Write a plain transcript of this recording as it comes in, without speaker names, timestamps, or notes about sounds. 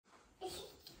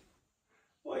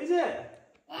What is it?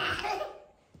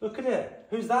 Look at it.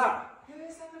 Who's that? Who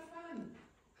is on the phone?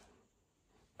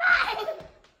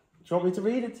 Do you want me to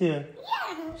read it to you?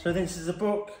 Yeah. So this is a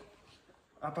book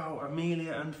about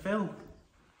Amelia and Phil.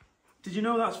 Did you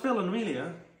know that's Phil and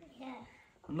Amelia? Yeah.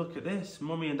 And look at this.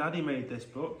 Mummy and Daddy made this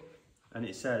book. And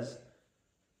it says,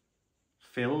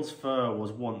 Phil's fur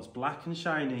was once black and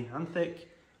shiny and thick.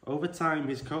 Over time,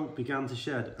 his coat began to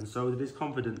shed, and so did his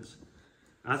confidence.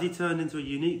 As he turned into a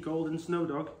unique golden snow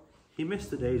dog, he missed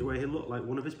the days where he looked like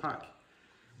one of his pack.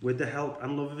 With the help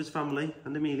and love of his family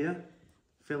and Amelia,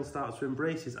 Phil starts to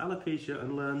embrace his alopecia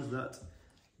and learns that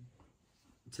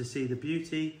to see the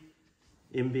beauty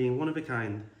in being one of a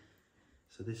kind.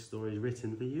 So this story is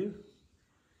written for you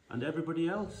and everybody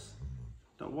else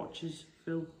that watches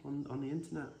Phil on the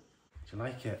internet. Do you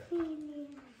like it?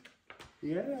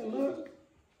 Yeah, look.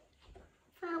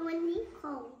 From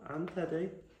Nico. And Teddy.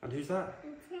 And who's that?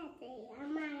 And Teddy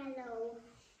and Milo.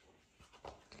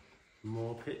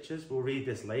 More pictures. We'll read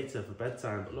this later for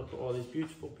bedtime, but look at all these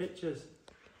beautiful pictures.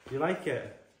 Do you like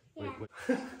it? Yeah.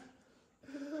 Wait.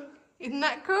 Isn't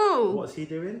that cool? What's he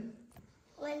doing?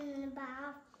 Went in the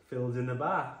bath. Phil's in the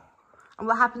bath. And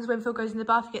what happens when Phil goes in the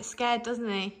bath? He gets scared, doesn't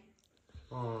he?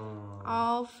 Oh,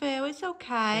 Oh, Phil, it's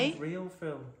okay. That's real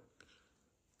Phil.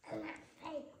 And that's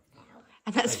fake Phil.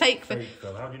 And that's fake Phil. Fake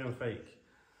Phil. How do you know fake?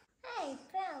 Hey,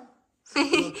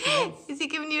 Phil. Is he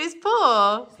giving you his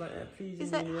paw? It's like, please,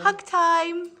 Is it Amelia. hug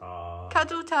time? Aw.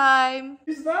 Cuddle time?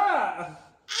 Who's that?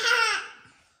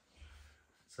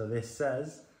 So this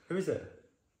says, who is it?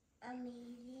 Amelia.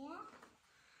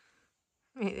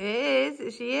 It is.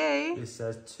 It's you. This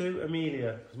says, to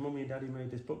Amelia, because Mummy and Daddy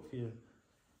made this book for you.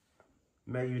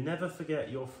 May you never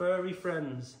forget your furry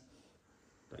friends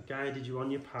that guided you on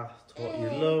your path, taught you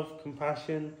love,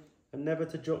 compassion, and never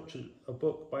to judge a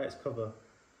book by its cover.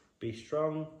 Be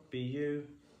strong, be you,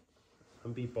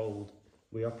 and be bold.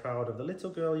 We are proud of the little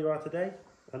girl you are today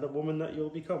and the woman that you'll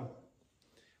become.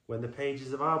 When the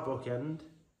pages of our book end,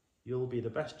 you'll be the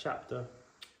best chapter,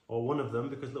 or one of them,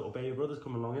 because little baby brother's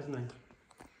coming along, isn't he?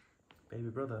 Baby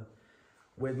brother.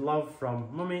 With love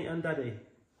from Mummy and Daddy.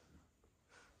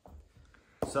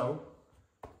 So,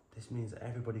 this means that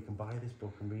everybody can buy this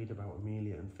book and read about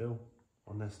Amelia and Phil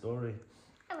on their story.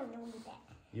 I want to read it.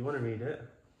 You want to read it?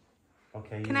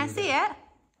 Okay. Can I see it?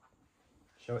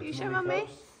 Show it You to show Mummy Mummy?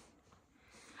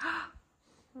 close.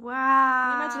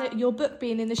 Wow. Can you imagine your book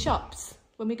being in the shops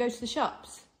when we go to the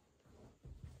shops?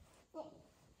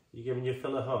 You giving your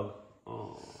Phil a hug?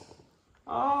 Oh.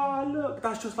 Oh, look,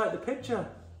 that's just like the picture.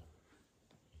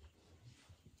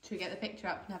 Should we get the picture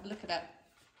up and have a look at it?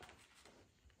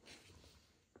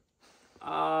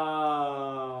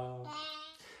 Oh.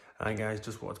 Hi guys,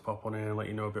 just wanted to pop on in and let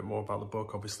you know a bit more about the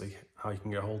book, obviously how you can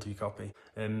get hold of your copy.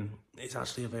 It's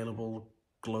actually available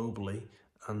globally,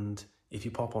 and if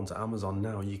you pop onto Amazon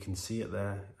now, you can see it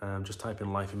there. Just type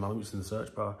in Life in Malamutes in the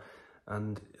search bar,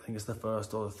 and I think it's the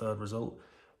first or the third result,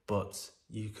 but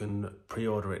you can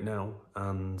pre-order it now,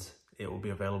 and it will be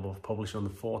available for publishing on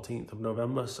the 14th of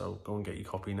November, so go and get your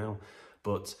copy now.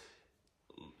 But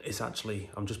it's actually,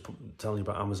 I'm just telling you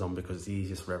about Amazon because it's the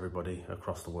easiest for everybody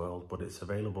across the world, but it's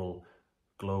available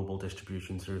global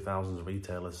distribution through thousands of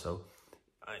retailers, so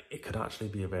it could actually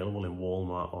be available in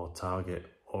Walmart or Target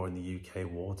or in the UK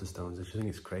Waterstones. I just think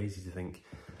it's crazy to think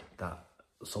that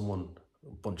a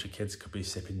bunch of kids could be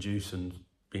sipping juice and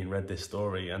being read this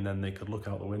story, and then they could look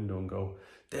out the window and go,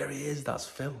 there he is, that's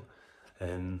Phil.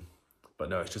 But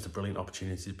no, it's just a brilliant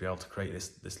opportunity to be able to create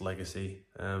this legacy,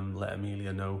 let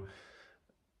Amelia know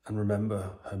and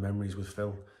remember her memories with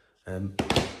Phil.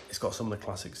 It's got some of the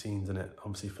classic scenes in it.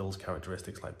 Obviously Phil's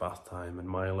characteristics like bath time and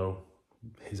Milo,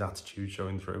 his attitude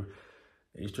showing through.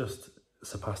 It's just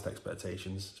surpassed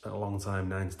expectations. Spent a long time,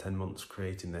 9 to 10 months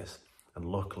creating this, and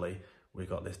luckily we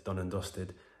got this done and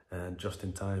dusted just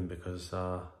in time, because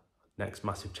our next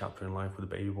massive chapter in life with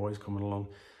the baby boy is coming along.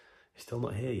 He's still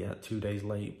not here yet, 2 days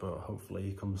late, but hopefully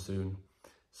he comes soon.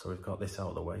 So we've got this out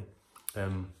of the way.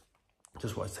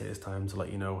 Just wanted to take this time to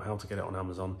let you know how to get it on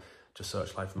Amazon. Just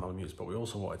search Life in Malamutes, but we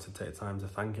also wanted to take time to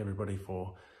thank everybody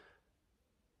for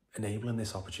enabling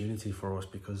this opportunity for us,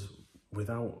 because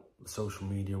without social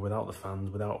media, without the fans,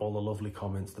 without all the lovely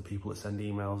comments, the people that send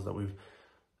emails that we've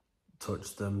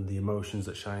touched them, the emotions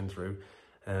that shine through,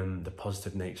 the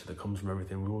positive nature that comes from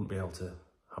everything, we wouldn't be able to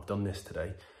have done this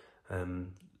today.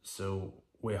 So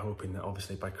we're hoping that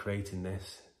obviously by creating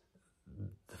this,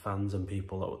 the fans and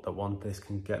people that want this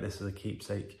can get this as a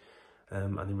keepsake,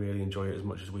 and they really enjoy it as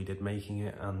much as we did making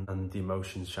it, and the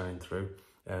emotions shine through.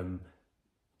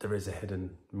 There is a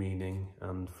hidden meaning,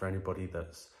 and for anybody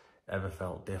that's ever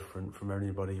felt different from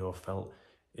anybody or felt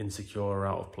insecure or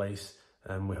out of place,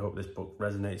 And we hope this book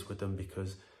resonates with them,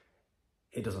 because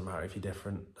it doesn't matter if you're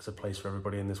different. There's a place for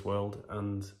everybody in this world,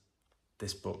 and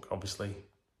this book obviously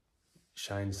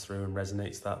shines through and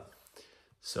resonates that.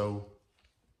 So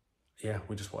yeah,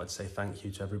 we just wanted to say thank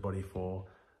you to everybody for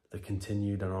the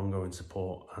continued and ongoing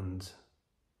support and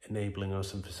enabling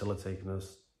us and facilitating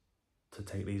us to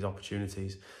take these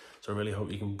opportunities. So I really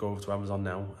hope you can go over to Amazon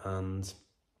now and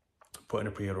put in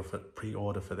a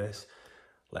pre-order for this.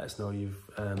 Let us know you've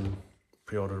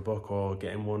pre-ordered a book or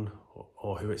getting one,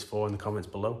 or who it's for, in the comments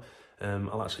below.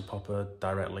 I'll actually pop a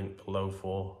direct link below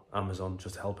for Amazon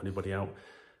just to help anybody out.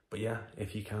 But yeah,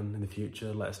 if you can in the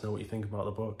future, let us know what you think about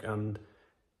the book and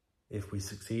if we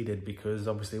succeeded, because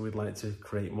obviously we'd like to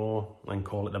create more and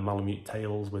call it the Malamute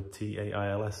Tales with Tails.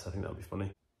 I think that'd be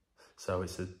funny. So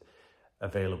it's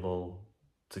available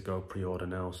to go pre-order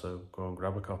now, so go and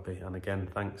grab a copy. And again,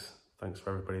 thanks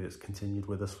for everybody that's continued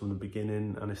with us from the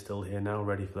beginning and is still here now,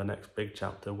 ready for the next big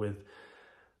chapter with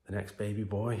the next baby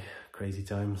boy. Crazy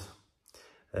times.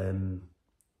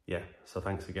 Yeah, so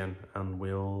thanks again, and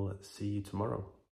we'll see you tomorrow.